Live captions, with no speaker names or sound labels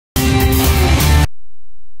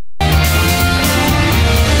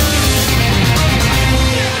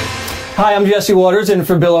Hi, I'm Jesse Waters in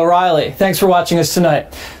for Bill O'Reilly. Thanks for watching us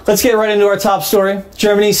tonight. Let's get right into our top story.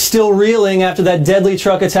 Germany's still reeling after that deadly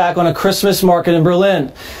truck attack on a Christmas market in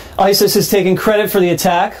Berlin. ISIS is taking credit for the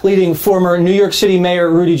attack, leading former New York City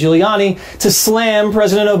Mayor Rudy Giuliani to slam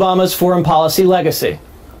President Obama's foreign policy legacy.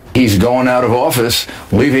 He's going out of office,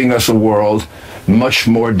 leaving us a world much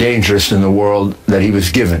more dangerous than the world that he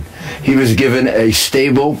was given. He was given a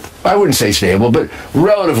stable, I wouldn't say stable, but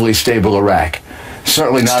relatively stable Iraq.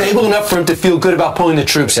 Certainly not stable enough for him to feel good about pulling the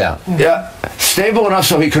troops out. Yeah, stable enough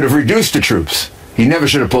so he could have reduced the troops. He never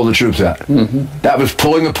should have pulled the troops out. That was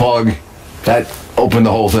pulling the plug. That opened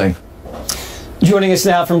the whole thing. Joining us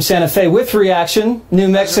now from Santa Fe with reaction, New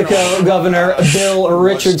Mexico Governor Bill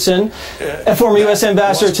Richardson, a former U.S.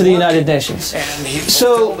 ambassador to the United Nations.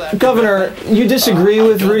 So, Governor, you disagree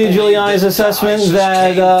with Rudy Giuliani's assessment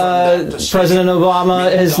that President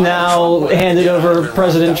Obama has now handed over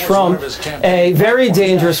President Trump a very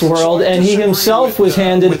dangerous world, and he himself was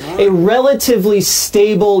handed a relatively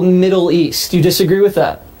stable Middle East. You disagree with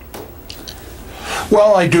that?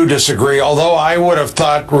 Well, I do disagree, although I would have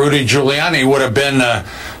thought Rudy Giuliani would have been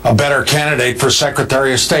a better candidate for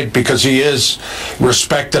Secretary of State because he is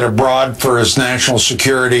respected abroad for his national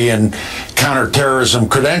security and counterterrorism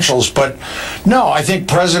credentials. But no, I think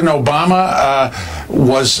President Obama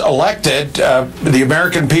was elected. The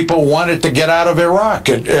American people wanted to get out of Iraq.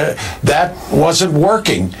 That wasn't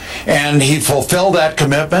working, and he fulfilled that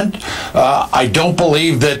commitment. I don't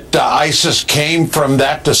believe that ISIS came from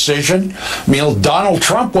that decision. I mean, Donald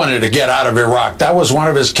Trump wanted to get out of Iraq. That was one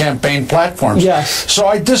of his campaign platforms. Yes. So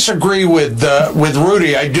I disagree with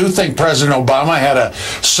Rudy. I do think President Obama had a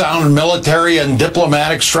sound military and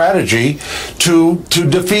diplomatic strategy to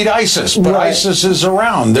defeat ISIS. But right. ISIS is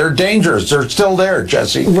around. They're dangerous. They're still there,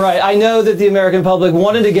 Jesse. Right. I know that the American public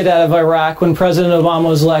wanted to get out of Iraq when President Obama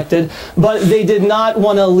was elected, but they did not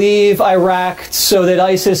want to leave Iraq so that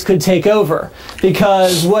ISIS could take over.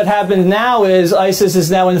 Because what happened now is ISIS is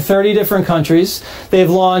now in 30 different countries. They've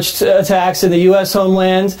launched attacks in the U.S.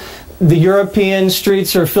 homeland. The European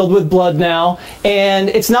streets are filled with blood now, and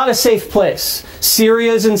it's not a safe place.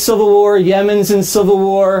 Syria's in civil war, Yemen's in civil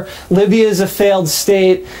war, Libya's a failed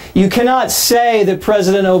state. You cannot say that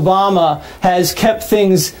President Obama has kept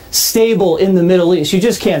things stable in the Middle East. You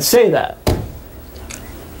just can't say that.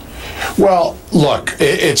 Well, look,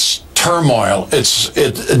 it's turmoil. It's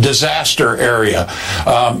a disaster area.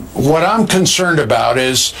 What I'm concerned about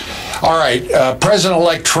is, all right,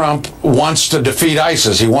 President-elect Trump wants to defeat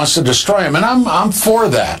ISIS. He wants to destroy him, and I'm for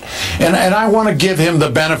that. And I want to give him the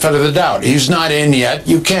benefit of the doubt. He's not in yet.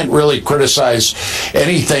 You can't really criticize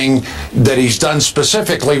anything that he's done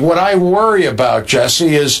specifically. What I worry about,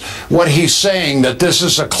 Jesse, is what he's saying, that this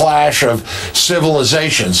is a clash of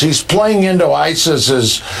civilizations. He's playing into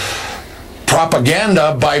ISIS's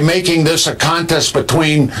propaganda by making this a contest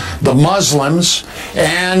between the Muslims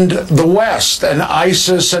and the West, and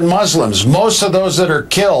ISIS and Muslims. Most of those that are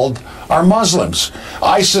killed are Muslims.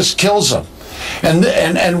 ISIS kills them.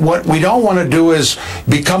 And what we don't want to do is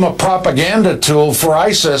become a propaganda tool for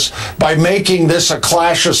ISIS by making this a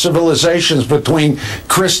clash of civilizations between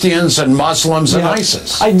Christians and Muslims and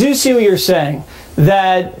ISIS. I do see what you're saying,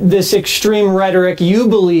 that this extreme rhetoric, you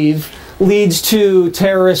believe, leads to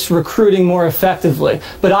terrorists recruiting more effectively.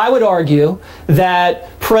 But I would argue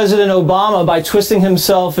that President Obama, by twisting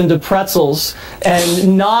himself into pretzels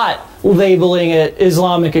and not labeling it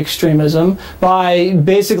Islamic extremism, by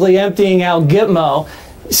basically emptying out Gitmo,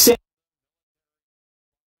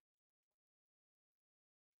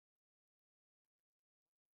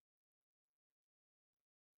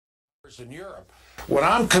 in Europe. What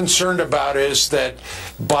I'm concerned about is that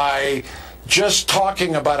by just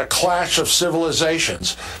talking about a clash of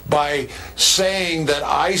civilizations, by saying that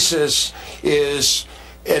ISIS is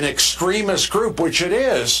an extremist group, which it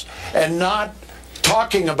is, and not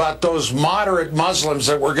talking about those moderate Muslims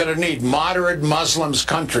that we're going to need, moderate Muslims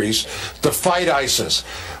countries to fight ISIS,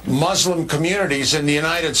 Muslim communities in the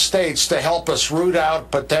United States to help us root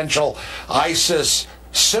out potential ISIS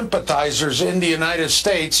sympathizers in the United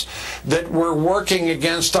States that were working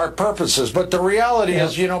against our purposes. But the reality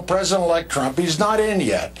is, you know, President-elect Trump, he's not in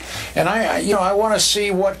yet. And I want to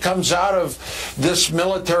see what comes out of this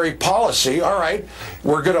military policy. All right,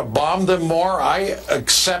 we're going to bomb them more. I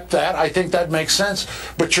accept that. I think that makes sense.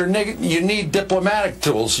 But you need diplomatic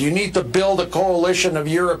tools. You need to build a coalition of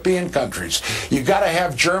European countries. You got to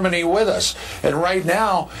have Germany with us. And right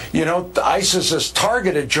now, you know, ISIS has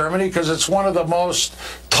targeted Germany because it's one of the most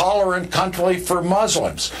tolerant country for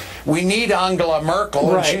Muslims. We need Angela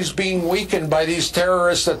Merkel, and she's being weakened by these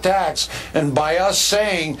terrorist attacks, and by us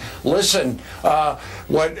saying, listen,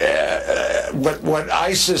 what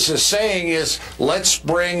ISIS is saying is, let's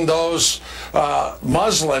bring those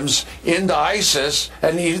Muslims into ISIS,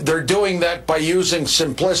 and they're doing that by using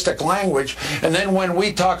simplistic language. And then when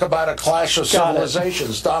we talk about a clash of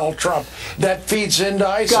civilizations, Donald Trump, that feeds into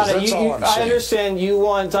ISIS. That's all I'm saying. I understand you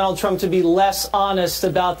want Donald Trump to be less honest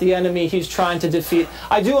about the enemy he's trying to defeat.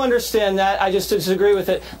 I do understand that. I just disagree with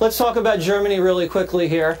it. Let's talk about Germany really quickly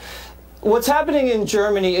here. What's happening in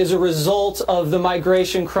Germany is a result of the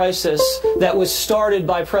migration crisis that was started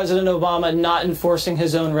by President Obama not enforcing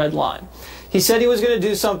his own red line. He said he was going to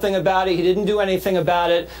do something about it. He didn't do anything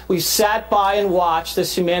about it. We've sat by and watched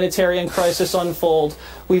this humanitarian crisis unfold.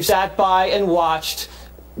 We've sat by and watched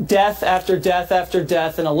death after death after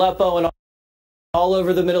death in Aleppo and all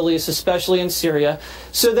over the Middle East, especially in Syria.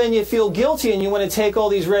 So then you feel guilty and you want to take all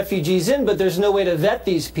these refugees in, but there's no way to vet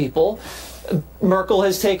these people. Merkel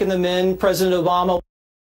has taken them in. President Obama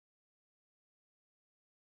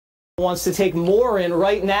wants to take more in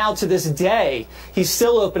right now to this day. He's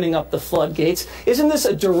still opening up the floodgates. Isn't this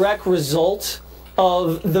a direct result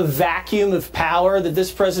of the vacuum of power that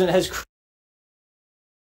this president has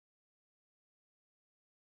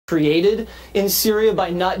created in Syria by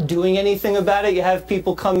not doing anything about it? You have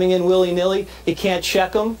people coming in willy-nilly. You can't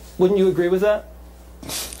check them. Wouldn't you agree with that?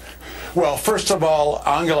 Well, first of all,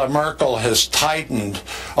 Angela Merkel has tightened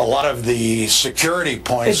a lot of the security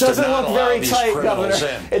points. It doesn't to not look very tight, Governor.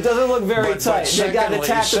 In. It doesn't look very tight. They got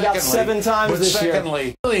attacked about 7 times this year.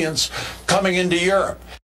 Secondly, millions coming into Europe.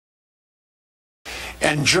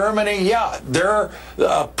 And Germany, yeah, they're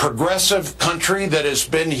a progressive country that has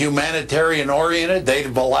been humanitarian oriented.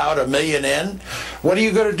 They've allowed 1 million in. What are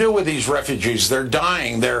you going to do with these refugees? They're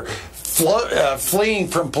dying. They're fleeing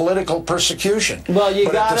from political persecution. Well,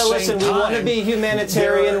 you got to listen. We want to be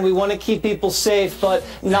humanitarian. We want to keep people safe, but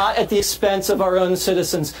not at the expense of our own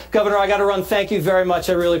citizens. Governor, I got to run. Thank you very much.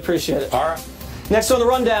 I really appreciate it. All right. Next on the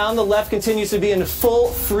rundown, the left continues to be in full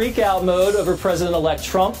freak-out mode over President-elect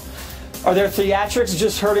Trump. Are their theatrics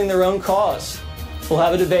just hurting their own cause? We'll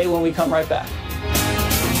have a debate when we come right back.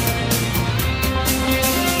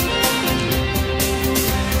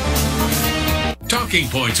 Talking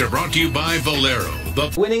Points are brought to you by Valero.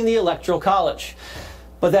 Winning the Electoral College.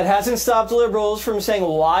 But that hasn't stopped liberals from saying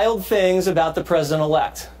wild things about the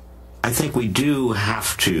president-elect. I think we do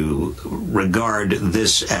have to regard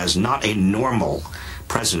this as not a normal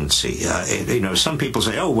presidency. Some people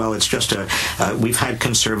say, oh, well, it's just we've had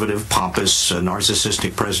conservative, pompous,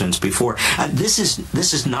 narcissistic presidents before. This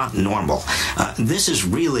is not normal. This is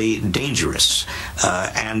really dangerous.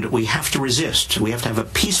 And we have to resist. We have to have a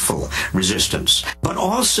peaceful resistance. But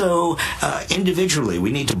also, individually,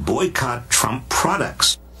 we need to boycott Trump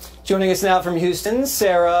products. Joining us now from Houston,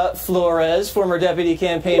 Sarah Flores, former deputy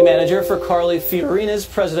campaign manager for Carly Fiorina's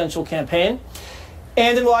presidential campaign.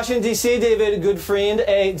 And in Washington, D.C., David Goodfriend,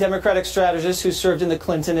 a Democratic strategist who served in the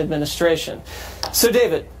Clinton administration. So,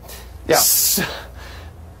 David, the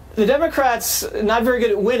Democrats, not very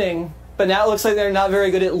good at winning, but now it looks like they're not very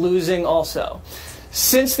good at losing also.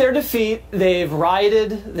 Since their defeat, they've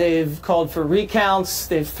rioted, they've called for recounts,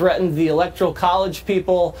 they've threatened the Electoral College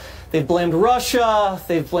people, they've blamed Russia,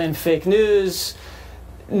 they've blamed fake news.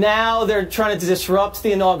 Now they're trying to disrupt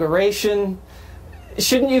the inauguration.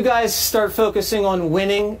 Shouldn't you guys start focusing on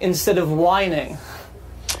winning instead of whining?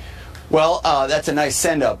 Well, that's a nice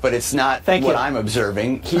send-up, but it's not what I'm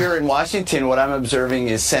observing. Here in Washington, what I'm observing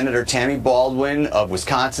is Senator Tammy Baldwin of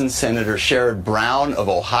Wisconsin, Senator Sherrod Brown of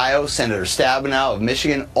Ohio, Senator Stabenow of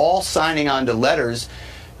Michigan, all signing on to letters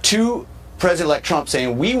to President-elect Trump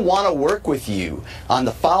saying, we want to work with you on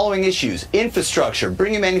the following issues: infrastructure,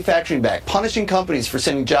 bringing manufacturing back, punishing companies for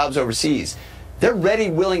sending jobs overseas. They're ready,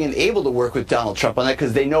 willing, and able to work with Donald Trump on that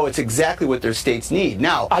because they know it's exactly what their states need.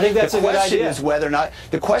 Now, I think that's a good idea.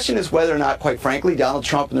 The question is whether or not, quite frankly, Donald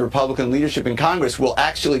Trump and the Republican leadership in Congress will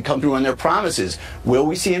actually come through on their promises. Will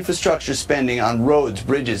we see infrastructure spending on roads,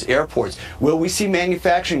 bridges, airports? Will we see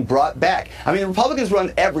manufacturing brought back? I mean, the Republicans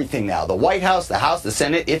run everything now. The White House, the House, the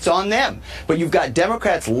Senate, it's on them. But you've got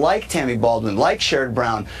Democrats like Tammy Baldwin, like Sherrod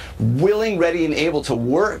Brown, willing, ready, and able to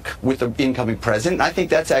work with the incoming president. And I think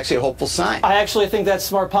that's actually a hopeful sign. I actually think that's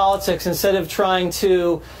smart politics. Instead of trying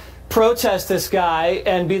to protest this guy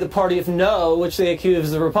and be the party of no, which they accuse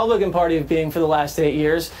the Republican Party of being for the last 8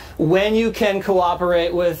 years, when you can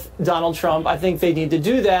cooperate with Donald Trump, I think they need to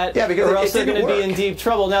do that, or else they're going to be in deep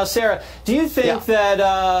trouble. Now, Sarah, do you think that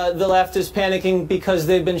the left is panicking because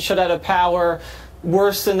they've been shut out of power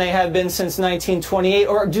worse than they have been since 1928?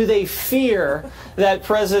 Or do they fear that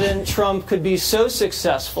President Trump could be so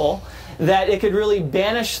successful that it could really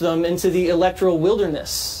banish them into the electoral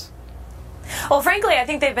wilderness? Well, frankly, I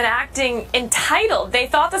think they've been acting entitled. They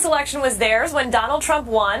thought this election was theirs when Donald Trump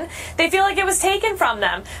won. They feel like it was taken from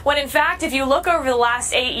them. When, in fact, if you look over the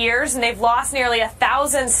last 8 years, and they've lost nearly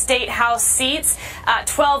 1,000 state house seats,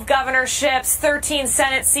 12 governorships, 13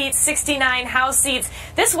 Senate seats, 69 House seats,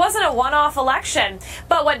 this wasn't a one-off election.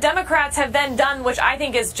 But what Democrats have then done, which I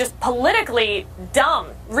think is just politically dumb,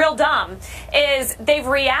 real dumb, is they've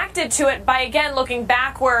reacted to it by, again, looking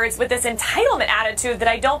backwards with this entitlement attitude that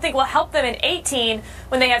I don't think will help them in 18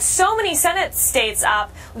 when they have so many Senate states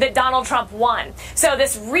up that Donald Trump won. So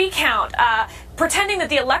this recount, pretending that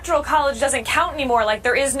the Electoral College doesn't count anymore, like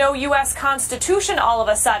there is no U.S. Constitution all of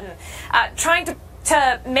a sudden, trying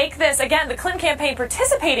to make this, again, the Clinton campaign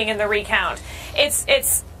participating in the recount.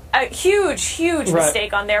 It's a huge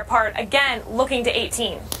mistake on their part, again, looking to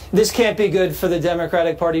 18. This can't be good for the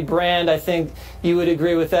Democratic Party brand. I think you would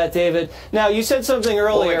agree with that, David. Now, you said something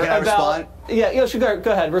earlier can I about... respond? Yeah,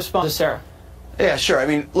 go ahead. Respond to Sarah. Yeah, sure. I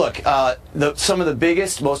mean, look, some of the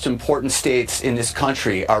biggest, most important states in this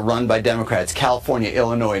country are run by Democrats: California,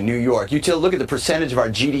 Illinois, New York. You look at the percentage of our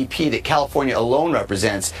GDP that California alone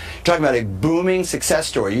represents. You're talking about a booming success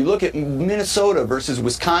story. You look at Minnesota versus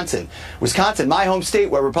Wisconsin. Wisconsin, my home state,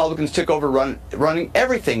 where Republicans took over running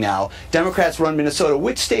everything now. Democrats run Minnesota.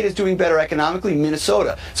 Which state is doing better economically?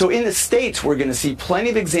 Minnesota. So in the states, we're going to see plenty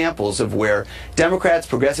of examples of where Democrats'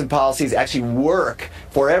 progressive policies actually work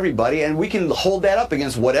for everybody, and we can hold that up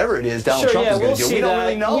against whatever it is Donald Trump is going to do. We don't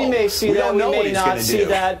really know. We may see that. We may not see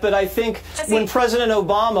that. But I think when President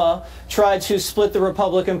Obama tried to split the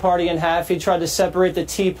Republican Party in half, he tried to separate the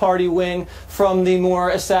Tea Party wing from the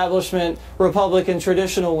more establishment Republican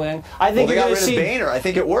traditional wing. I think they got rid of Boehner. I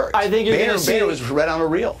think it worked. I think you're going to see. Boehner was right on a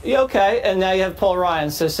reel. Yeah, okay, and now you have Paul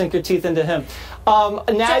Ryan, so sink your teeth into him. Now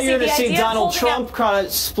Jesse, you're going to see Donald Trump kind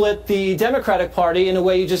of split the Democratic Party in a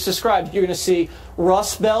way you just described. You're going to see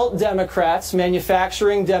Rust Belt Democrats,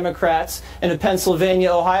 manufacturing Democrats in a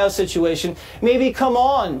Pennsylvania, Ohio situation, maybe come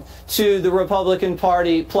on to the Republican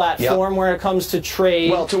Party platform where it comes to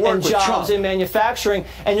trade and jobs and manufacturing,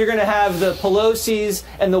 and you're going to have the Pelosi's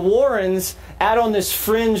and the Warrens out on this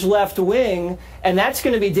fringe left wing, and that's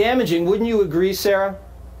going to be damaging. Wouldn't you agree, Sarah?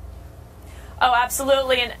 Oh,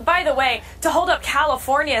 absolutely. And by the way, to hold up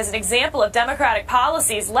California as an example of Democratic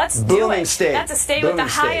policies, let's do it. State. That's a state with the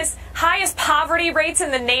highest poverty rates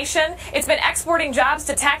in the nation. It's been exporting jobs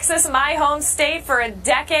to Texas, my home state, for a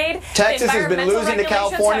decade. Texas has been losing to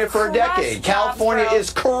California for a decade. California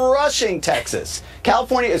is crushing Texas.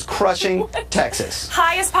 California is crushing Texas.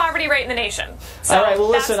 Highest poverty rate in the nation. So all right, well,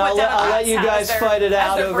 listen, I'll let you guys fight it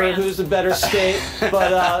out over who's the better state.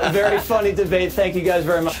 But very funny debate. Thank you guys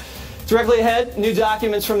very much. Directly ahead, new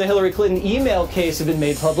documents from the Hillary Clinton email case have been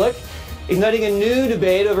made public, igniting a new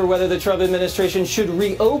debate over whether the Trump administration should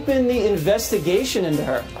reopen the investigation into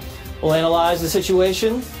her. We'll analyze the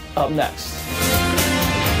situation up next.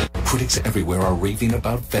 Critics everywhere are raving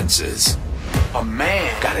about fences. A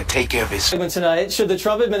man got to take care of his... Tonight, should the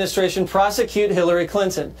Trump administration prosecute Hillary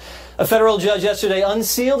Clinton? A federal judge yesterday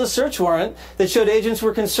unsealed a search warrant that showed agents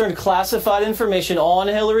were concerned classified information on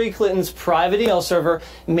Hillary Clinton's private email server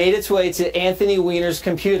made its way to Anthony Weiner's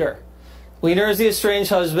computer. Weiner is the estranged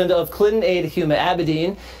husband of Clinton aide Huma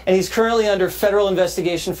Abedin, and he's currently under federal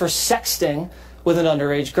investigation for sexting with an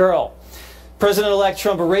underage girl. President-elect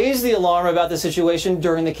Trump raised the alarm about the situation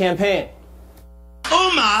during the campaign.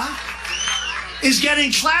 Huma is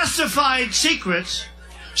getting classified secrets.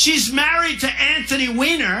 She's married to Anthony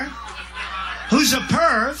Weiner, who's a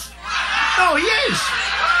perv. No, he is.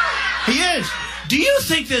 He is. Do you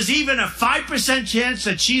think there's even a 5% chance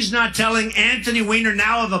that she's not telling Anthony Weiner,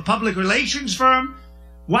 now of a public relations firm,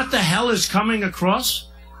 what the hell is coming across?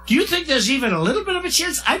 Do you think there's even a little bit of a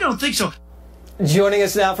chance? I don't think so. Joining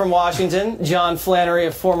us now from Washington, John Flannery,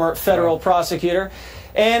 a former federal prosecutor.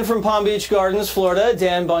 And from Palm Beach Gardens, Florida,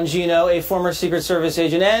 Dan Bongino, a former Secret Service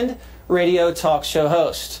agent and radio talk show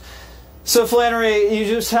host. So, Flannery, you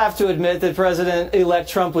just have to admit that President-elect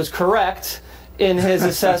Trump was correct in his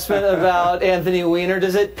assessment about Anthony Weiner.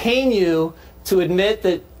 Does it pain you to admit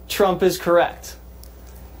that Trump is correct?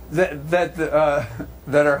 That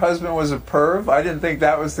her husband was a perv? I didn't think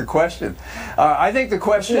that was the question. I think the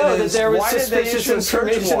question is, that there was why suspicious did they issue a search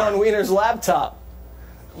information warrant? on Weiner's laptop.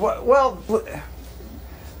 Well,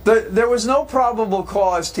 There was no probable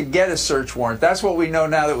cause to get a search warrant. That's what we know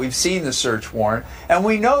now that we've seen the search warrant. And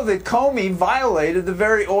we know that Comey violated the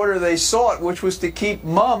very order they sought, which was to keep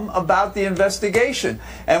mum about the investigation.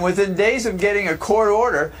 And within days of getting a court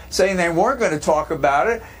order saying they weren't going to talk about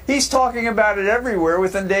it, he's talking about it everywhere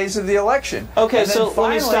within days of the election. Okay, so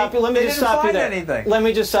finally, let me stop you. Let me just stop you there. Anything. Let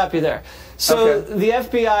me just stop you there. So okay. The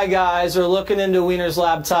FBI guys are looking into Weiner's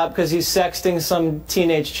laptop because he's sexting some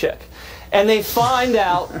teenage chick. And they find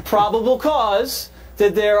out probable cause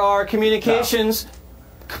that there are communications,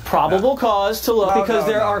 probable cause to look because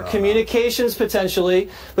there are communications potentially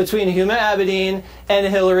between Huma Abedin and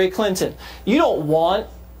Hillary Clinton. You don't want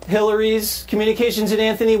Hillary's communications in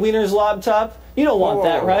Anthony Weiner's laptop. You don't want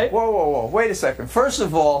that, right? Whoa. Wait a second. First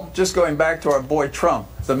of all, just going back to our boy Trump,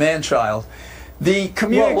 the man-child, the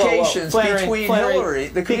communications between Hillary,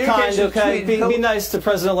 the communications between be nice to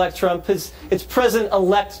President-elect Trump. It's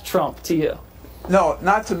President-elect Trump to you. No,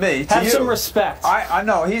 not to me. To Have you. some respect. I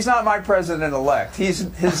know he's not my president-elect. He's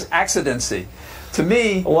his accidency. To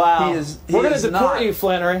me, wow. he is. We're going to deport you,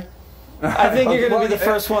 Flannery. I think you're going to be the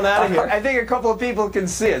first one out of here. I think a couple of people can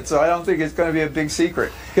see it, so I don't think it's going to be a big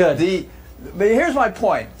secret. Good. But here's my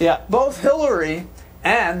point. Yeah. Both Hillary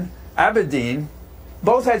and Abedin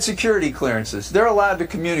both had security clearances. They're allowed to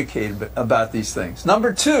communicate about these things.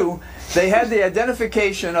 Number two, they had the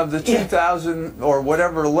identification of the 2,000 or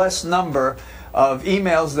whatever less number of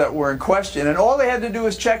emails that were in question, and all they had to do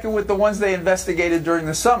was check it with the ones they investigated during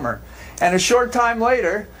the summer. And a short time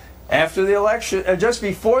later, after the election, just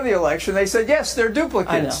before the election, they said, yes, they're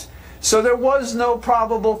duplicates. So there was no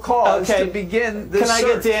probable cause to begin this search. Can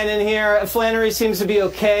I get Dan in here? Flannery seems to be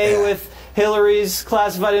okay with Hillary's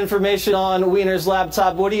classified information on Weiner's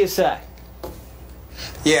laptop. What do you say?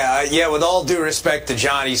 Yeah, with all due respect to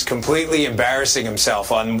John, he's completely embarrassing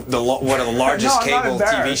himself on one of the largest cable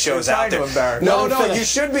TV shows out there. No, you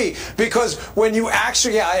should be, because when you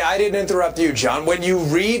actually, I didn't interrupt you, John. When you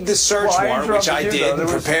read the search warrant, which I did and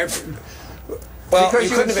prepared for, well, you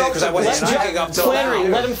couldn't have been because I wasn't speaking up till Flannery,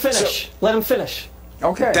 now. let him finish. Let him finish.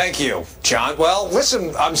 Okay. Thank you, John. Well,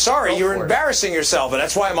 listen, I'm sorry. You're embarrassing yourself, and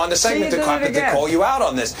that's why I'm on the segment to call you out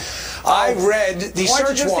on this. I read the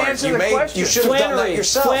search warrant. You should have done that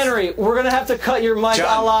yourself. Flannery, we're going to have to cut your mic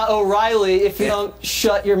a la O'Reilly if you don't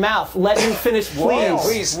shut your mouth. Let him finish,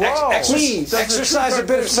 please. Please. Exercise a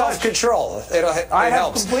bit of self-control. It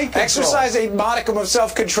helps. Exercise a modicum of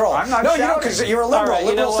self-control. I'm not you don't, because you're a liberal.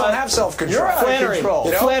 Liberals don't have self-control. You're out of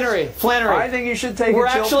control. Flannery. I think you should take We're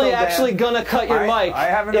actually going to cut your mic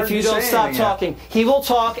if you don't stop talking. He will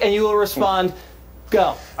talk and you will respond.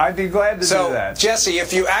 Go. I'd be glad to do that. So, Jesse,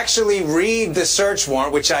 if you actually read the search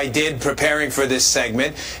warrant, which I did preparing for this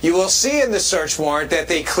segment, you will see in the search warrant that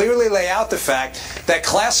they clearly lay out the fact that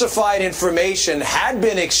classified information had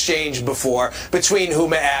been exchanged before between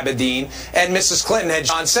Huma Abedin and Mrs. Clinton, as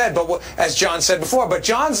John said before. But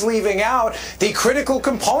John's leaving out the critical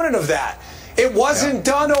component of that. It wasn't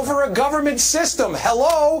done over a government system.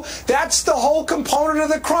 Hello? That's the whole component of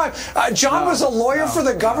the crime. John was a lawyer for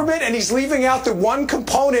the government, and he's leaving out the one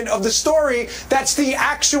component of the story that's the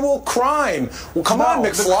actual crime. Well, come on,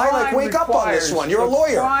 McFly, wake up on this one. You're a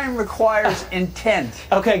lawyer. The crime requires intent.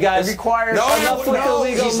 Okay, guys. It requires enough with the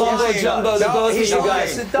legal mumbo-jumbo to both of you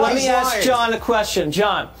guys. Let me ask John a question.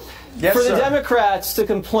 John, for the Democrats to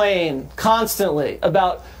complain constantly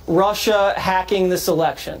about Russia hacking this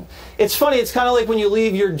election, it's funny, it's kind of like when you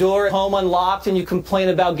leave your door at home unlocked and you complain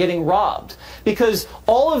about getting robbed, because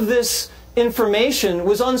all of this information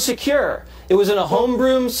was unsecure. It was in a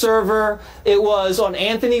homebrew server. It was on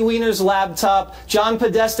Anthony Weiner's laptop. John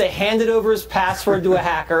Podesta handed over his password to a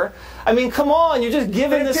hacker. I mean, come on, you're just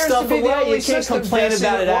giving this stuff away. You can't complain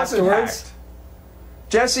about it afterwards.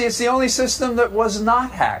 Jesse, it's the only system that was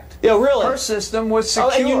not hacked. Yeah, really? Her system was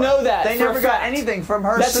secure. Oh, and you know that. They never got anything from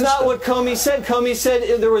her system. That's not what Comey said. Comey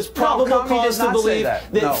said there was probable cause to believe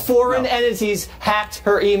that foreign entities hacked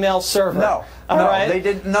her email server. No. They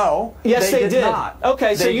didn't know. Yes, they did. Not.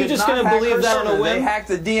 Okay, so you're just going to believe that on a whim? They hacked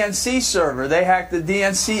the DNC server. They hacked the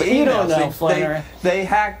DNC emails. You don't know, Flannery. They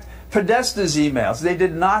hacked Podesta's emails. They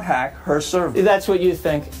did not hack her server. That's what you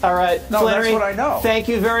think. All right, no, Flannery, that's what I know. Thank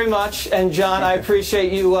you very much. And John, I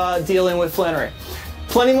appreciate you dealing with Flannery.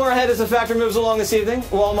 Plenty more ahead as the Factor moves along this evening.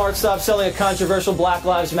 Walmart stopped selling a controversial Black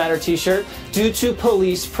Lives Matter t-shirt due to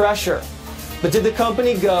police pressure. But did the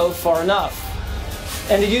company go far enough?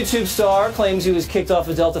 And a YouTube star claims he was kicked off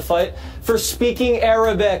a Delta fight for speaking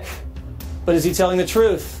Arabic. But is he telling the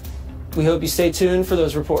truth? We hope you stay tuned for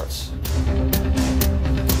those reports.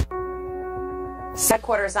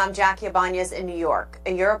 Headquarters, I'm Jackie Ibanez in New York.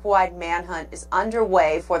 A Europe-wide manhunt is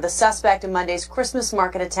underway for the suspect in Monday's Christmas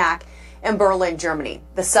market attack in Berlin, Germany.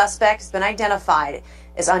 The suspect has been identified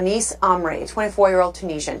as Anis Amri, a 24-year-old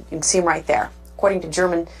Tunisian. You can see him right there. According to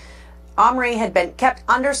German, Amri had been kept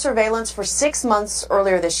under surveillance for 6 months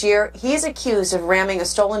earlier this year. He is accused of ramming a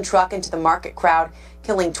stolen truck into the market crowd,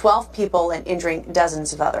 killing 12 people and injuring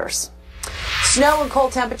dozens of others. Snow and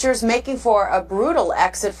cold temperatures making for a brutal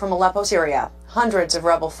exit from Aleppo, Syria. Hundreds of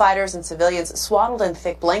rebel fighters and civilians swaddled in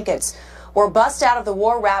thick blankets were bussed out of the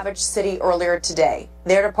war-ravaged city earlier today.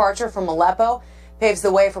 Their departure from Aleppo paves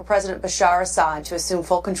the way for President Bashar Assad to assume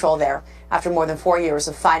full control there. After more than 4 years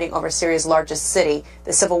of fighting over Syria's largest city,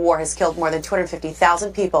 the civil war has killed more than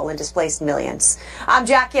 250,000 people and displaced millions. I'm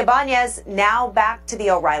Jackie Ibanez. Now back to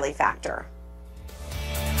the O'Reilly Factor.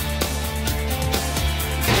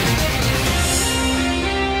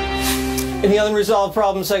 In the Unresolved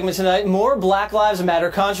Problem segment tonight, more Black Lives Matter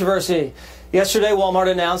controversy. Yesterday,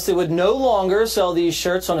 Walmart announced it would no longer sell these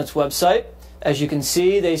shirts on its website. As you can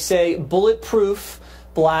see, they say bulletproof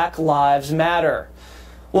Black Lives Matter.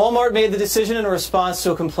 Walmart made the decision in response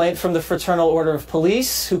to a complaint from the Fraternal Order of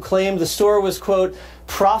Police, who claimed the store was, quote,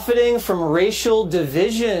 profiting from racial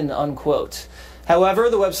division, unquote. However,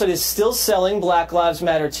 the website is still selling Black Lives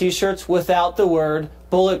Matter t-shirts without the word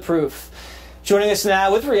bulletproof. Joining us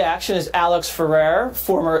now with reaction is Alex Ferrer,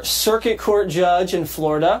 former circuit court judge in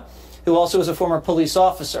Florida, who also is a former police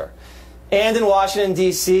officer. And in Washington,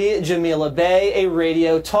 D.C., Jamila Bey, a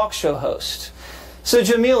radio talk show host. So,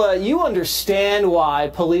 Jamila, you understand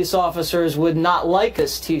why police officers would not like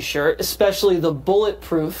this t-shirt, especially the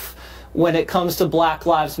bulletproof, when it comes to Black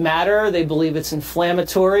Lives Matter. They believe it's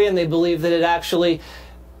inflammatory, and they believe that it actually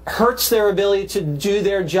hurts their ability to do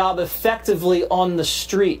their job effectively on the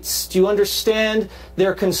streets. Do you understand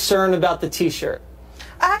their concern about the t-shirt?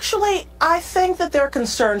 Actually, I think that their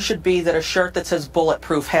concern should be that a shirt that says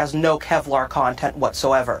bulletproof has no Kevlar content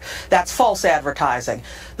whatsoever. That's false advertising.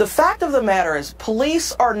 The fact of the matter is,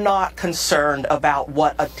 police are not concerned about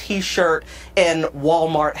what a t-shirt in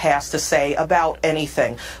Walmart has to say about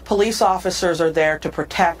anything. Police officers are there to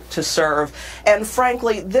protect, to serve, and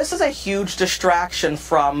frankly, this is a huge distraction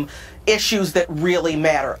from issues that really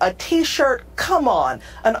matter. A t-shirt, come on.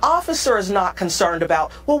 An officer is not concerned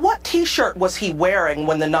about, well, what t-shirt was he wearing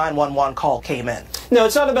when the 911 call came in? No,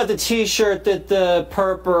 it's not about the t-shirt that the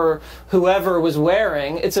perp or whoever was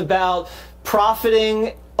wearing. It's about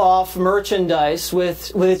profiting off merchandise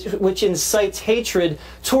which incites hatred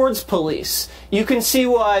towards police. You can see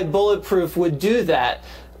why Bulletproof would do that.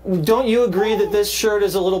 Don't you agree that this shirt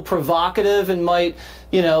is a little provocative and might,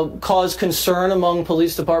 you know, cause concern among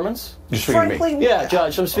police departments? You're speaking to me? Yeah,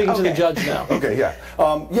 Judge. I'm speaking to the judge now. Okay, yeah.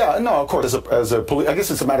 Yeah, no, of course, I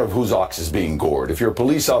guess it's a matter of whose ox is being gored. If you're a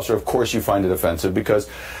police officer, of course you find it offensive because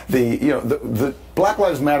the Black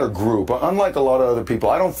Lives Matter group, unlike a lot of other people,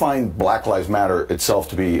 I don't find Black Lives Matter itself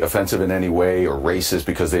to be offensive in any way or racist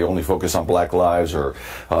because they only focus on black lives or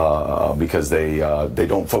because they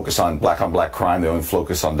don't focus on black crime. They only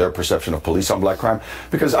focus on their perception of police on black crime.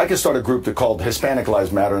 Because I could start a group called Hispanic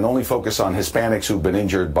Lives Matter and only focus on Hispanics who've been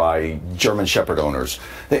injured by German Shepherd owners.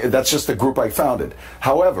 That's just the group I founded.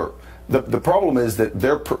 However, the problem is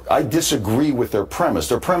that I disagree with their premise.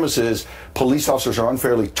 Their premise is police officers are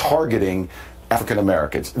unfairly targeting African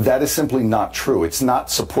Americans. That is simply not true. It's not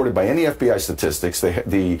supported by any FBI statistics.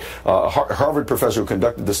 The Harvard professor who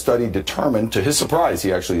conducted the study determined, to his surprise,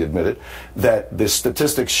 he actually admitted, that the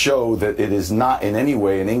statistics show that it is not in any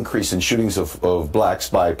way an increase in shootings of blacks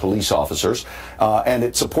by police officers. And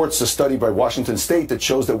it supports the study by Washington State that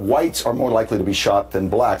shows that whites are more likely to be shot than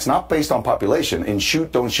blacks, not based on population, in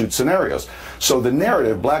shoot, don't shoot scenarios. So the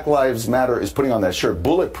narrative, Black Lives Matter is putting on that shirt,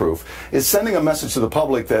 Bulletproof, is sending a message to the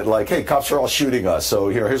public that, like, hey, cops are all shooting us, so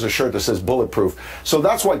here's a shirt that says bulletproof. So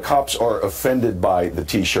that's why cops are offended by the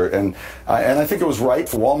t-shirt, and I think it was right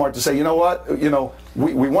for Walmart to say, you know what,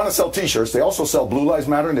 we want to sell t-shirts. They also sell Blue Lives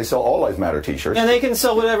Matter and they sell All Lives Matter t-shirts. And they can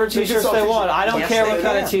sell whatever t-shirts they want. I don't care what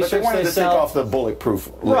kind of t-shirts they wanted to sell. take off the bulletproof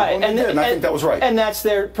label, right, and I think that was right. And that's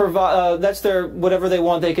their whatever they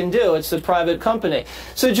want they can do. It's a private company.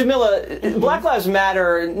 So Jamila, Black Lives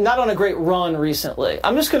Matter not on a great run recently.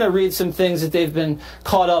 I'm just going to read some things that they've been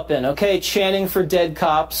caught up in. Okay, chanting for dead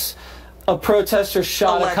cops. A protester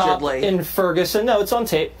shot Allegedly. a cop in Ferguson. No, it's on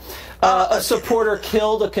tape. A supporter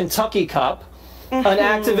killed a Kentucky cop. An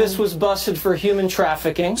activist was busted for human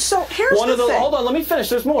trafficking. So here's the thing. Hold on, let me finish.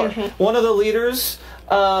 There's more. One of the leaders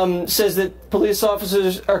says that police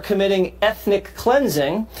officers are committing ethnic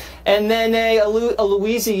cleansing, and then a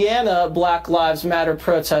Louisiana Black Lives Matter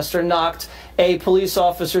protester knocked a police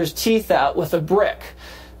officer's teeth out with a brick.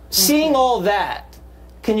 Seeing all that,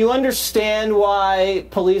 Can you understand why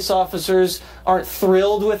police officers aren't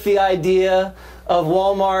thrilled with the idea of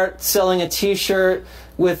Walmart selling a T-shirt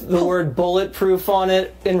with the word bulletproof on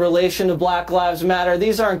it in relation to Black Lives Matter?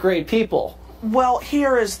 These aren't great people. Well,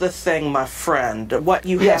 here is the thing, my friend. What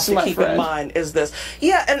you have to keep in mind is this.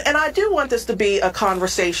 Yeah, and I do want this to be a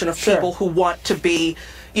conversation of people who want to be,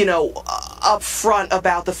 you know, upfront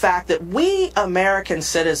about the fact that we American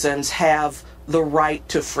citizens have the right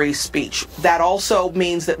to free speech. That also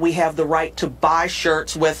means that we have the right to buy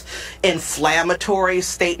shirts with inflammatory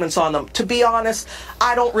statements on them. To be honest,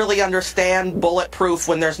 I don't really understand bulletproof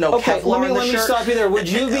when there's no Kevlar in the shirt. Let me stop you there. Would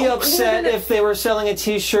you be upset if they were selling a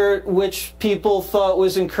T-shirt which people thought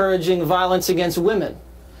was encouraging violence against women?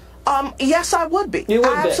 Yes, I would be. You would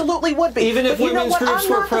I absolutely would be. Even if women's groups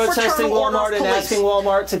were protesting Walmart and asking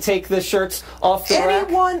Walmart to take the shirts off the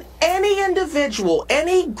rack? Any individual,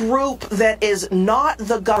 any group that is not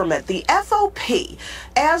the government, the FOP,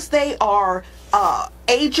 as they are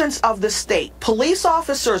agents of the state, police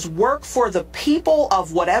officers work for the people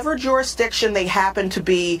of whatever jurisdiction they happen to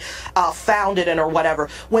be founded in or whatever.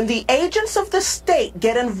 When the agents of the state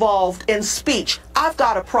get involved in speech, I've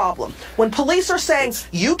got a problem. When police are saying,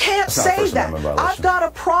 you can't say that, I've got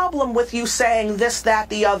a problem with you saying this, that,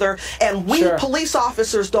 the other, and we police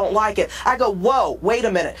officers don't like it. I go, whoa, wait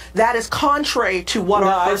a minute. That is contrary to what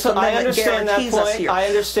our First Amendment guarantees us here. I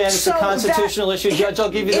understand it's a constitutional issue. Judge,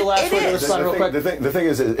 I'll give you the last word to respond real quick. The thing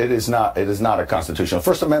is, it is not a constitutional.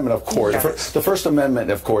 First Amendment, of course, the First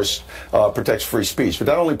Amendment, of course, protects free speech, but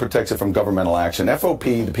that only protects it from governmental action.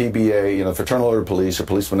 FOP, the PBA, you know, Fraternal Order of Police or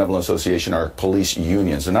Police Benevolent Association are police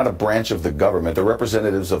unions. They're not a branch of the government. They're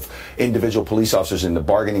representatives of individual police officers in the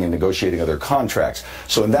bargaining and negotiating of their contracts.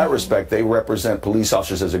 So in that respect, they represent police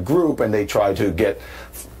officers as a group, and they try to get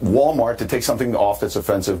Walmart to take something off that's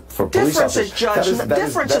offensive for police officers.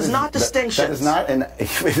 Difference is not distinction. That is not, and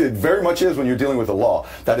it very much is when you're dealing with the law.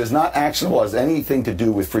 That is not actionable as anything to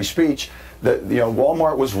do with free speech. That, you know,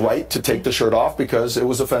 Walmart was right to take the shirt off because it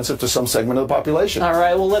was offensive to some segment of the population. All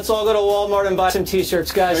right, well, let's all go to Walmart and buy some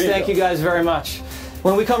T-shirts, guys. Thank you guys very much.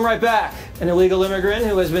 When we come right back, an illegal immigrant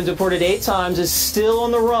who has been deported 8 times is still on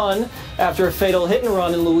the run after a fatal hit and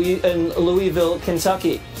run in Louisville,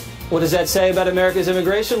 Kentucky. What does that say about America's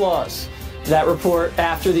immigration laws? That report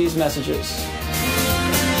after these messages.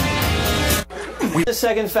 The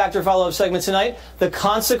second factor follow-up segment tonight, the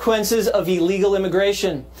consequences of illegal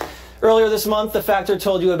immigration. Earlier this month, the factor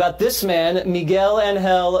told you about this man, Miguel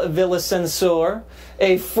Angel Villaseñor,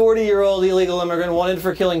 a 40-year-old illegal immigrant wanted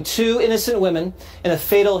for killing 2 innocent women in a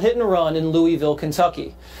fatal hit and run in Louisville,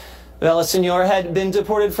 Kentucky. Villaseñor had been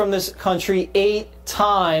deported from this country 8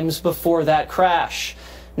 times before that crash.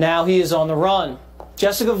 Now he is on the run.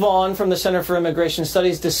 Jessica Vaughn from the Center for Immigration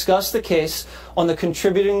Studies discussed the case on the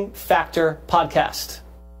Contributing Factor podcast.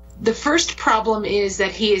 The first problem is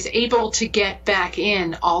that he is able to get back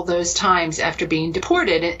in all those times after being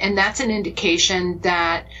deported, and that's an indication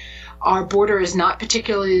that our border is not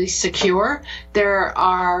particularly secure. There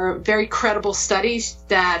are very credible studies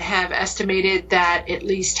that have estimated that at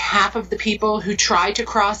least half of the people who try to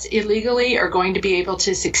cross illegally are going to be able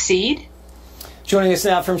to succeed. Joining us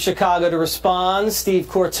now from Chicago to respond, Steve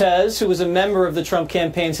Cortez, who was a member of the Trump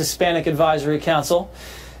campaign's Hispanic Advisory Council.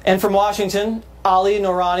 And from Washington, Ali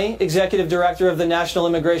Noorani, Executive Director of the National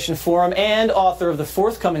Immigration Forum and author of the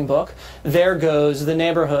forthcoming book, There Goes the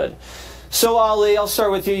Neighborhood. So, Ali, I'll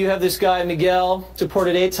start with you. You have this guy, Miguel,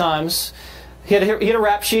 deported 8 times. He had a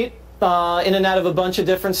rap sheet in and out of a bunch of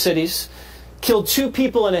different cities, killed 2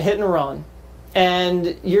 people in a hit and run.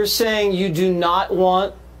 And you're saying you do not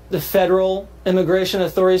want the federal immigration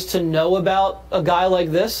authorities to know about a guy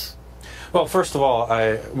like this? Well, first of all,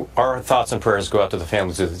 our thoughts and prayers go out to the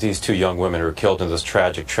families of these 2 young women who were killed in this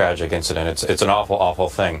tragic incident. It's an awful, awful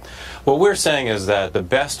thing. What we're saying is that the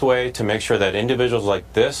best way to make sure that individuals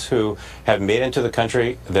like this who have made it into the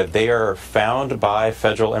country, that they are found by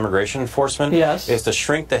federal immigration enforcement, is to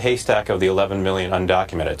shrink the haystack of the 11 million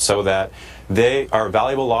undocumented so that our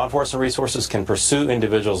valuable law enforcement resources can pursue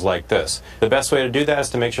individuals like this. The best way to do that is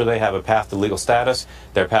to make sure they have a path to legal status,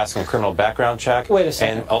 they're passing a criminal background check,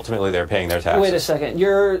 and ultimately they're paying their taxes. Wait a second.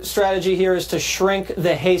 Your strategy here is to shrink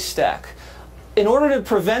the haystack. In order to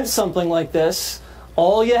prevent something like this,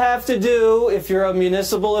 all you have to do, if you're a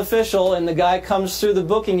municipal official and the guy comes through the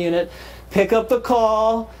booking unit, pick up the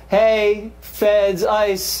call, hey, feds,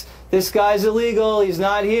 ICE, this guy's illegal, he's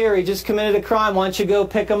not here, he just committed a crime, why don't you go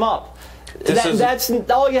pick him up? That's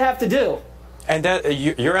all you have to do. And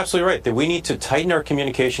you're absolutely right, that we need to tighten our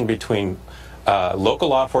communication between local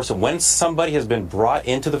law enforcement when somebody has been brought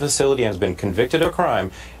into the facility and has been convicted of a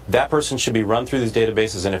crime, that person should be run through these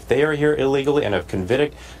databases, and if they are here illegally and have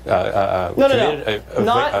committed Not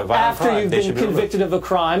after you've been convicted of a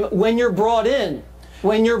crime. When you're brought in,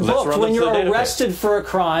 when you're booked, when you're arrested for a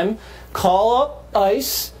crime, call up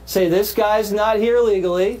ICE, say this guy's not here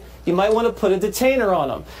legally. You might want to put a detainer on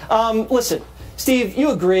him. Listen, Steve,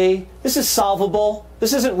 you agree this is solvable.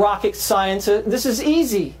 This isn't rocket science. This is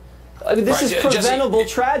easy. I mean, this is preventable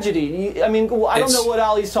tragedy. I mean, I don't know what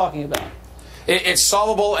Ali's talking about. It's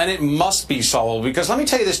solvable, and it must be solvable, because let me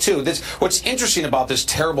tell you this too. What's interesting about this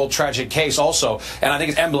terrible, tragic case also, and I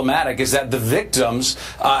think it's emblematic, is that the victims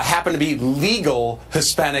happen to be legal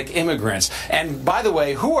Hispanic immigrants. And by the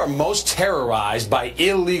way, who are most terrorized by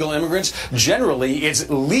illegal immigrants? Generally, it's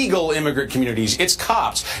legal immigrant communities. It's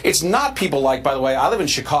cops. It's not people like, by the way, I live in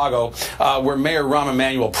Chicago, where Mayor Rahm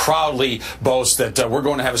Emanuel proudly boasts that we're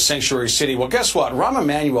going to have a sanctuary city. Well, guess what? Rahm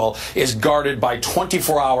Emanuel is guarded by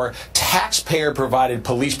 24-hour taxpayer-provided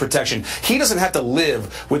police protection. He doesn't have to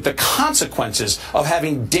live with the consequences of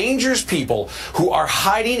having dangerous people who are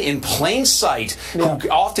hiding in plain sight, who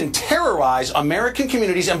often terrorize American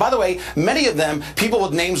communities. And by the way, many of them, people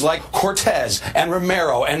with names like Cortez and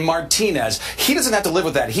Romero and Martinez. He doesn't have to live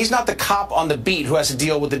with that. He's not the cop on the beat who has to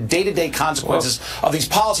deal with the day-to-day consequences of these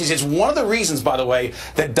policies. It's one of the reasons, by the way,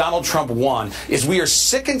 that Donald Trump won, is we are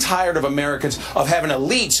sick and tired of Americans of having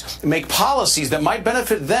elites make policies that might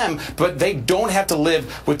benefit them, but they don't have to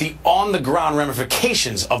live with the on-the-ground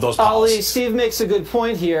ramifications of those policies. Ali, Steve makes a good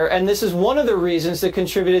point here, and this is one of the reasons that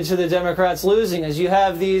contributed to the Democrats losing, is you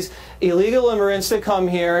have these illegal immigrants that come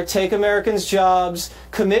here, take Americans' jobs,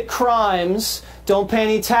 commit crimes, don't pay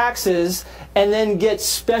any taxes, and then get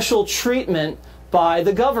special treatment by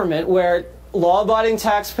the government, where law-abiding,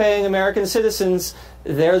 tax-paying American citizens,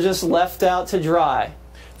 they're just left out to dry.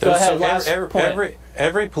 Go ahead, last point.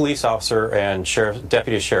 Every police officer and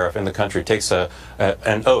deputy sheriff in the country takes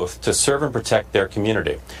an oath to serve and protect their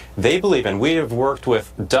community. They believe, and we have worked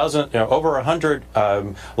with over 100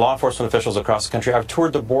 law enforcement officials across the country. I've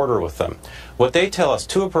toured the border with them. What they tell us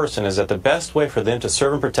to a person is that the best way for them to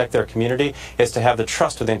serve and protect their community is to have the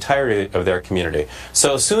trust of the entirety of their community.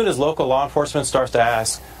 So as soon as local law enforcement starts to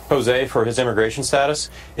ask Jose for his immigration status,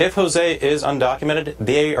 if Jose is undocumented,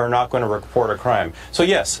 they are not going to report a crime. So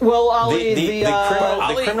yes, well, Ali,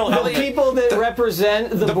 the people that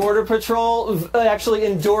represent the Border Patrol actually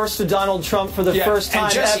endorsed Donald Trump for the first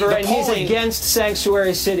time ever, and he's against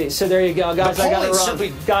sanctuary cities. So there you go, guys. I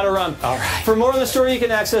gotta run. All right. For more on the story, you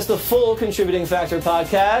can access the full Contributing Factor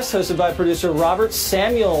podcast, hosted by producer Robert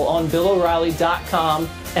Samuel on BillO'Reilly.com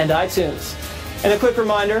and iTunes. And a quick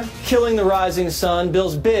reminder, Killing the Rising Sun,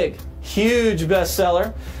 Bill's big, huge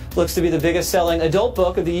bestseller, looks to be the biggest selling adult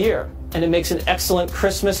book of the year, and it makes an excellent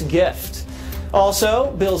Christmas gift.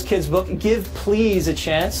 Also, Bill's kids book, Give Please a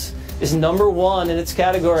Chance, is #1 in its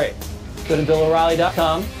category. Go to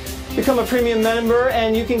BillO'Reilly.com, become a premium member,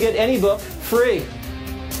 and you can get any book free.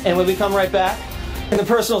 And when we come right back, in the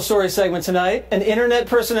personal story segment tonight, an internet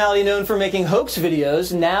personality known for making hoax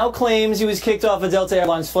videos now claims he was kicked off a Delta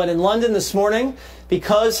Airlines flight in London this morning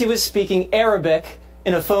because he was speaking Arabic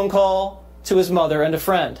in a phone call to his mother and a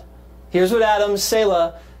friend. Here's what Adam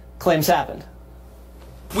Sela claims happened.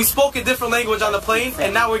 We spoke a different language on the plane,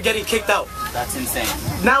 and now we're getting kicked out. That's insane.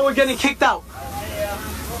 Now we're getting kicked out.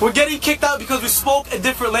 We're getting kicked out because we spoke a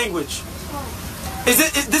different language. This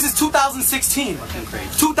is 2016.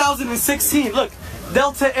 2016. Look,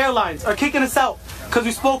 Delta Airlines are kicking us out because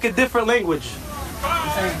we spoke a different language.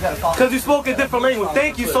 Because we spoke a different language.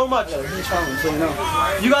 Thank you so much.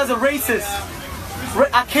 You guys are racist.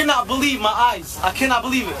 I cannot believe my eyes. I cannot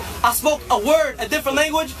believe it. I spoke a word, a different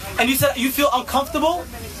language, and you said you feel uncomfortable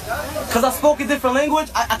because I spoke a different language.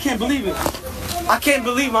 I can't believe it. I can't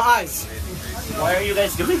believe my eyes. Why are you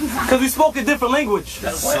guys doing that? Because we spoke a different language.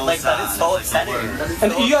 That's so sad. It's so upsetting.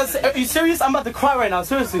 And you guys, are you serious? I'm about to cry right now,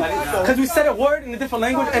 seriously. Because we said a word in a different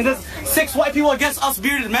language, and there's 6 white people against us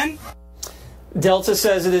bearded men. Delta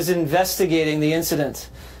says it is investigating the incident,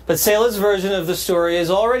 but Sela's version of the story is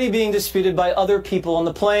already being disputed by other people on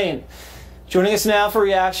the plane. Joining us now for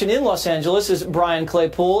reaction in Los Angeles is Brian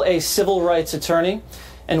Claypool, a civil rights attorney,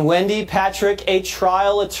 and Wendy Patrick, a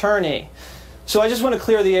trial attorney. So I just want to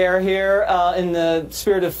clear the air here. In the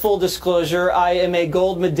spirit of full disclosure, I am a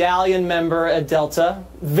gold medallion member at Delta.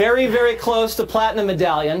 Very, very close to platinum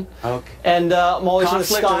medallion. Okay. And I'm always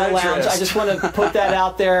Conflict in the Sky of Lounge. interest. I just want to put that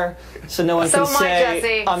out there so no one can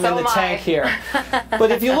say I'm in the tank here.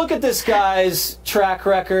 But if you look at this guy's track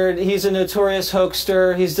record, he's a notorious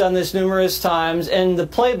hoaxer. He's done this numerous times. And the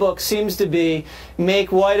playbook seems to be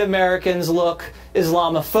make white Americans look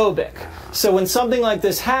Islamophobic. So when something like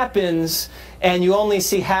this happens and you only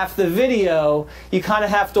see half the video, you kind of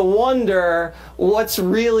have to wonder what's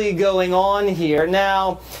really going on here.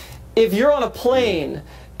 Now, if you're on a plane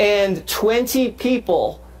and 20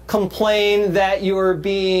 people complain that you're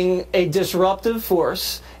being a disruptive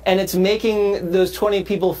force and it's making those 20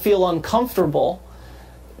 people feel uncomfortable,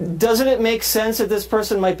 doesn't it make sense that this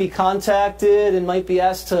person might be contacted and might be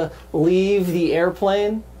asked to leave the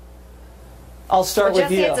airplane? I'll start with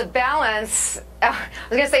Jesse, you. It's a balance. I was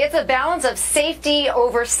going to say it's a balance of safety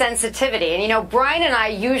over sensitivity. And, you know, Brian and I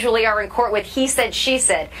usually are in court with he said, she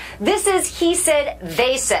said. This is he said,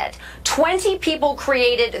 they said. 20 people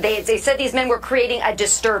created, they said these men were creating a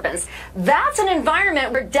disturbance. That's an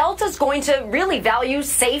environment where Delta's going to really value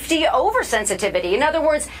safety over sensitivity. In other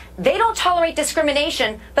words, they don't tolerate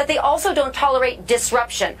discrimination, but they also don't tolerate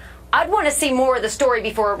disruption. I'd want to see more of the story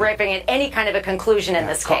before arriving at any kind of a conclusion in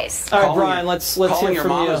this case. All right, Brian, let's hear from you. Calling your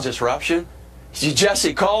mom is disruption?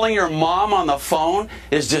 Jesse, calling your mom on the phone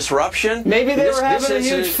is disruption? Maybe they were having a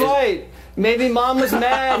huge fight. Maybe mom was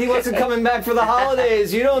mad he wasn't coming back for the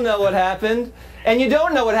holidays. You don't know what happened. And you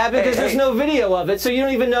don't know what happened because there's no video of it. So you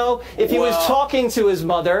don't even know if he was talking to his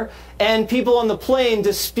mother, and people on the plane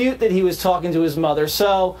dispute that he was talking to his mother.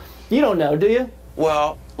 So you don't know, do you?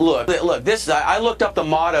 Well, look, this I looked up the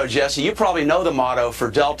motto, Jesse. You probably know the motto for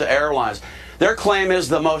Delta Airlines. Their claim is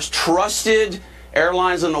the most trusted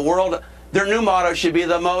airlines in the world. Their new motto should be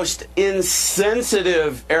the most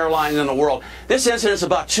insensitive airline in the world. This incident is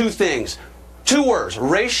about two things. Two words,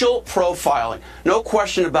 racial profiling. No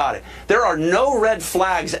question about it. There are no red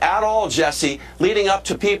flags at all, Jesse, leading up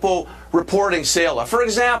to people reporting Saela. For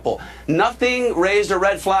example, nothing raised a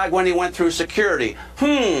red flag when he went through security.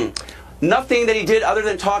 Nothing that he did other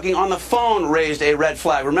than talking on the phone raised a red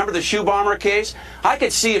flag. Remember the shoe bomber case? I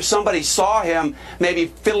could see if somebody saw him maybe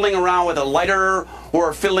fiddling around with a lighter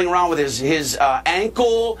or fiddling around with his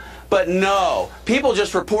ankle, but no. People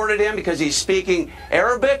just reported him because he's speaking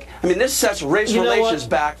Arabic. I mean, this sets race relations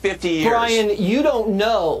back 50 years. Brian, you don't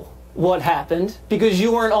know what happened because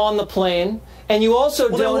you weren't on the plane. And you also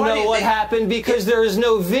don't know what happened because there is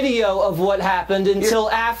no video of what happened until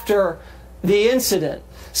after the incident.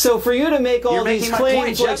 So for you to make all these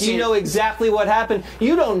claims like you know exactly what happened,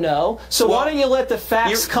 you don't know. So why don't you let the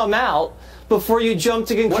facts come out before you jump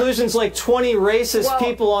to conclusions like 20 racist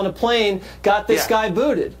people on a plane got this guy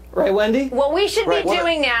booted. Right, Wendy? What we should be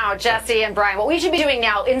doing now, Jesse and Brian, what we should be doing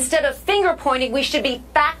now, instead of finger pointing, we should be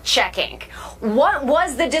fact checking. What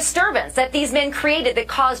was the disturbance that these men created that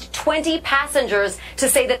caused 20 passengers to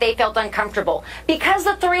say that they felt uncomfortable? Because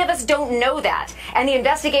the three of us don't know that, and the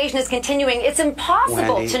investigation is continuing, it's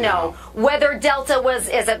impossible to know whether Delta was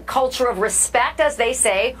as a culture of respect, as they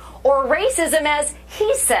say, or racism, as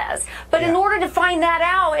he says. But in order to find that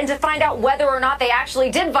out and to find out whether or not they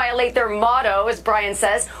actually did violate their motto, as Brian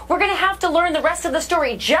says, we're going to have to learn the rest of the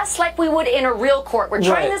story just like we would in a real court. We're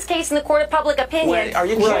trying this case in the court of public opinion. Are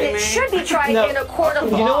you kidding me? It should be tried in a court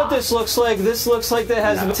of law. You know what this looks like? This looks like that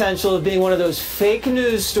has the potential of being one of those fake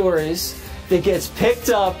news stories that gets picked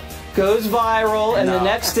up, goes viral, and the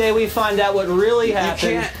next day we find out what really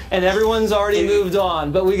happened, and everyone's already moved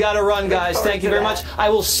on. But we got to run, guys. Thank you very much. I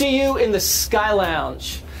will see you in the Sky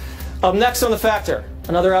Lounge. Up next on The Factor,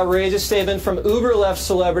 another outrageous statement from uber-left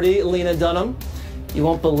celebrity Lena Dunham. You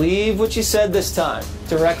won't believe what she said this time.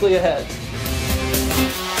 Directly ahead.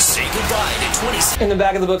 Say goodbye to 20. In the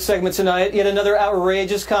back of the book segment tonight, yet another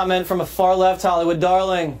outrageous comment from a far-left Hollywood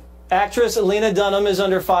darling. Actress Lena Dunham is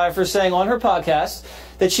under fire for saying on her podcast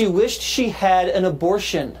that she wished she had an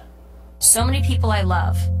abortion. So many people I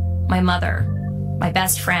love, my mother, my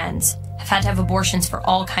best friends, have had to have abortions for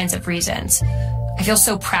all kinds of reasons. I feel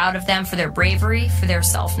so proud of them for their bravery, for their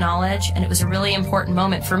self-knowledge, and it was a really important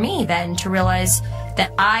moment for me then to realize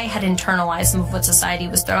that I had internalized some of what society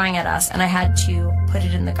was throwing at us, and I had to put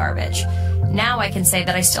it in the garbage. Now I can say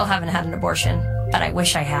that I still haven't had an abortion, but I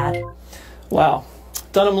wish I had. Wow.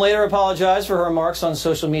 Dunham later apologized for her remarks on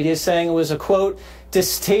social media, saying it was a, quote,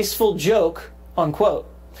 distasteful joke, unquote.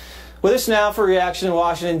 With us now for reaction in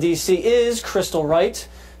Washington, D.C. is Crystal Wright,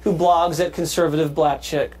 who blogs at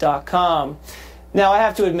conservativeblackchick.com. Now, I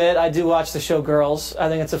have to admit, I do watch the show Girls. I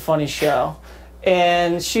think it's a funny show.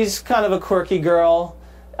 And she's kind of a quirky girl,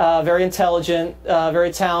 very intelligent,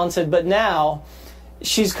 very talented. But now,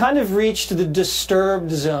 she's kind of reached the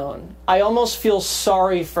disturbed zone. I almost feel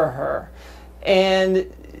sorry for her.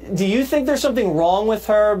 And do you think there's something wrong with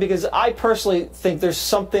her? Because I personally think there's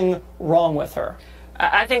something wrong with her.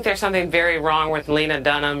 I think there's something very wrong with Lena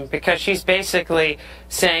Dunham because she's basically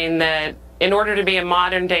saying that in order to be a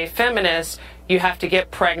modern-day feminist, you have to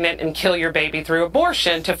get pregnant and kill your baby through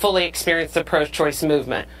abortion to fully experience the pro-choice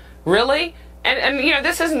movement. Really? And you know,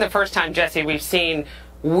 this isn't the first time, Jesse, we've seen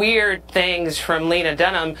weird things from Lena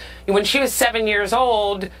Dunham. When she was 7 years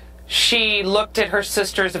old, she looked at her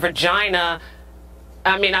sister's vagina.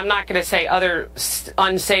 I mean, I'm not going to say other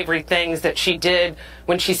unsavory things that she did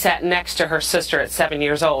when she sat next to her sister at 7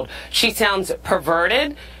 years old. She sounds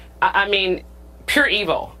perverted. I mean, pure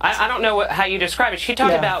evil. I don't know how you describe it. She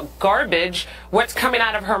talked about garbage. What's coming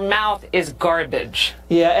out of her mouth is garbage.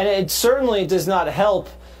 Yeah, and it certainly does not help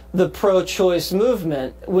the pro-choice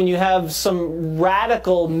movement when you have some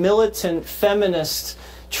radical, militant feminist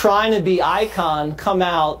trying to be icon come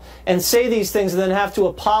out and say these things and then have to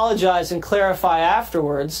apologize and clarify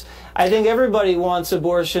afterwards. I think everybody wants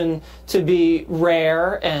abortion to be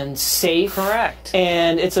rare and safe. Correct.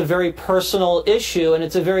 And it's a very personal issue, and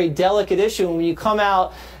it's a very delicate issue. And when you come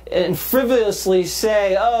out and frivolously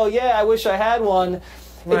say, oh, yeah, I wish I had one,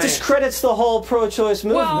 it discredits the whole pro-choice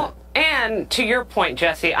movement. Well, and to your point,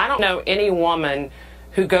 Jesse, I don't know any woman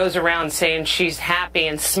who goes around saying she's happy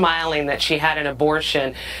and smiling that she had an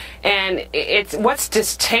abortion. And it's what's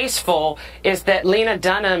distasteful is that Lena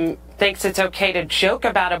Dunham thinks it's okay to joke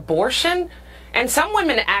about abortion. And some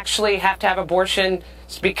women actually have to have abortion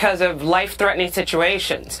because of life-threatening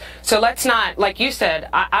situations. So let's not, like you said,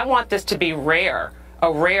 I want this to be rare,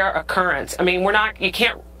 a rare occurrence. I mean, you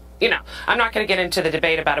can't, you know, I'm not going to get into the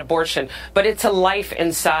debate about abortion, but it's a life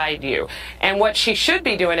inside you. And what she should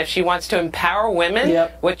be doing if she wants to empower women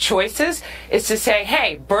with choices is to say,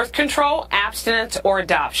 hey, birth control, abstinence, or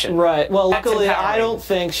adoption. Right. Well, luckily, I don't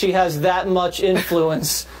think she has that much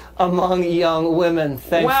influence among young women,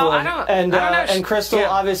 thankfully. Well, I don't know. And Crystal,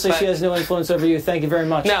 obviously, she has no influence over you. Thank you very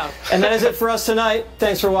much. No. And that is it for us tonight.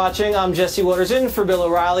 Thanks for watching. I'm Jesse Waters in for Bill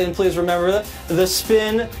O'Reilly. And please remember, the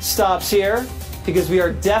spin stops here, because we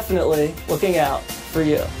are definitely looking out for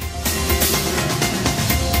you.